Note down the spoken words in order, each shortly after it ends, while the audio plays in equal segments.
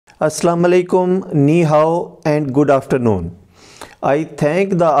Assalamu alaikum, ni hao, and good afternoon. I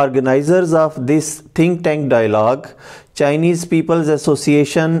thank the organizers of this think tank dialogue, Chinese People's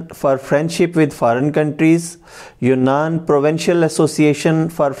Association for Friendship with Foreign Countries, Yunnan Provincial Association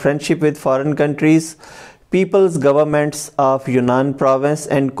for Friendship with Foreign Countries, People's Governments of Yunnan Province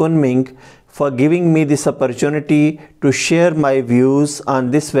and Kunming for giving me this opportunity to share my views on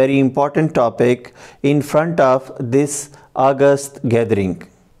this very important topic in front of this August gathering.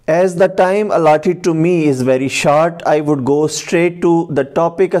 As the time allotted to me is very short, I would go straight to the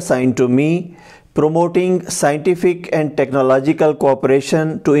topic assigned to me, promoting scientific and technological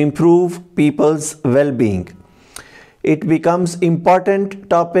cooperation to improve people's well-being. It becomes important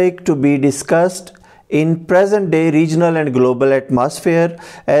topic to be discussed in present-day regional and global atmosphere,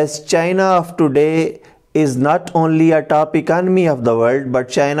 as China of today is not only a top economy of the world, but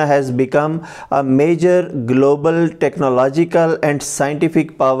China has become a major global technological and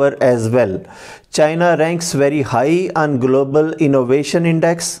scientific power as well. China ranks very high on Global Innovation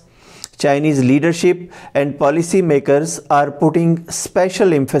Index. Chinese leadership and policy makers are putting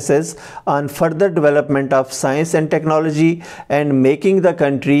special emphasis on further development of science and technology and making the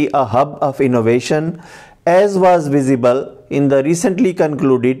country a hub of innovation, as was visible in the recently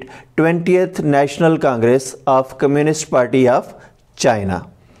concluded 20th National Congress of Communist Party of China.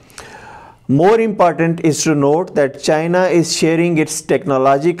 More important is to note that China is sharing its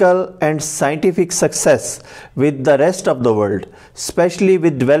technological and scientific success with the rest of the world, especially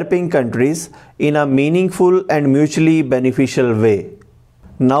with developing countries, in a meaningful and mutually beneficial way.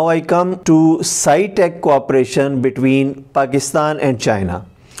 Now I come to sci-tech cooperation between Pakistan and China.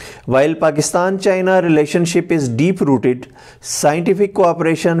 While Pakistan-China relationship is deep-rooted, scientific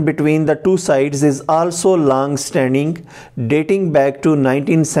cooperation between the two sides is also long-standing, dating back to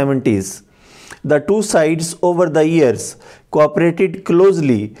 1970s. The two sides over the years cooperated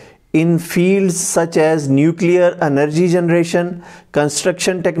closely in fields such as nuclear energy generation,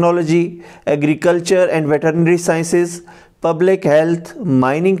 construction technology, agriculture and veterinary sciences, public health,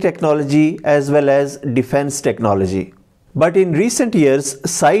 mining technology, as well as defense technology. But in recent years,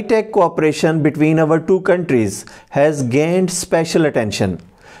 sci-tech cooperation between our two countries has gained special attention.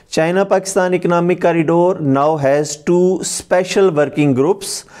 China-Pakistan Economic Corridor now has two special working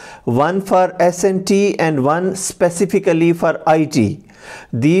groups, one for S&T and one specifically for IT.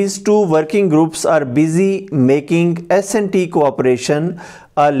 These two working groups are busy making S&T cooperation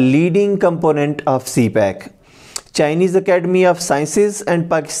a leading component of CPEC. Chinese Academy of Sciences and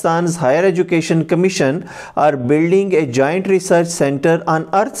Pakistan's Higher Education Commission are building a joint research center on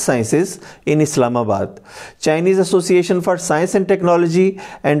earth sciences in Islamabad. Chinese Association for Science and Technology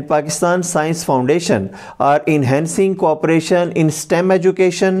and Pakistan Science Foundation are enhancing cooperation in STEM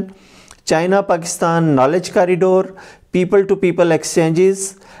education, China-Pakistan Knowledge Corridor, people-to-people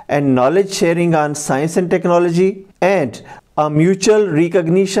exchanges, and knowledge sharing on science and technology, and a mutual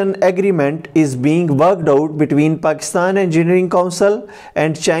recognition agreement is being worked out between Pakistan Engineering Council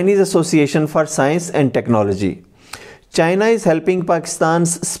and Chinese Association for Science and Technology. China is helping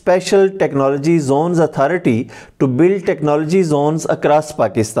Pakistan's Special Technology Zones Authority to build technology zones across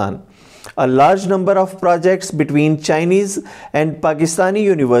Pakistan. A large number of projects between Chinese and Pakistani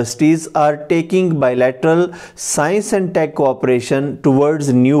universities are taking bilateral science and tech cooperation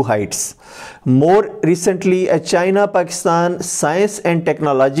towards new heights. More recently, a China-Pakistan Science and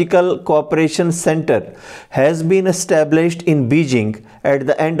Technological Cooperation Center has been established in Beijing at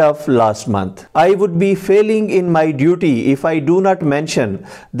the end of last month. I would be failing in my duty if I do not mention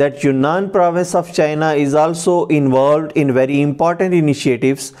that Yunnan province of China is also involved in very important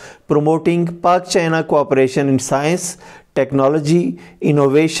initiatives promoting Pak-China cooperation in science, technology,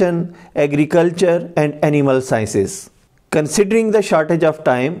 innovation, agriculture, and animal sciences. Considering the shortage of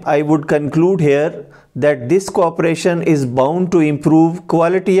time, I would conclude here that this cooperation is bound to improve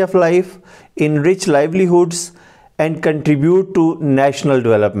quality of life, enrich livelihoods, and contribute to national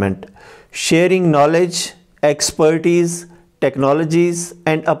development. Sharing knowledge, expertise, technologies,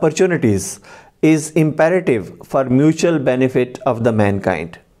 and opportunities is imperative for mutual benefit of the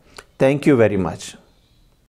mankind. Thank you very much.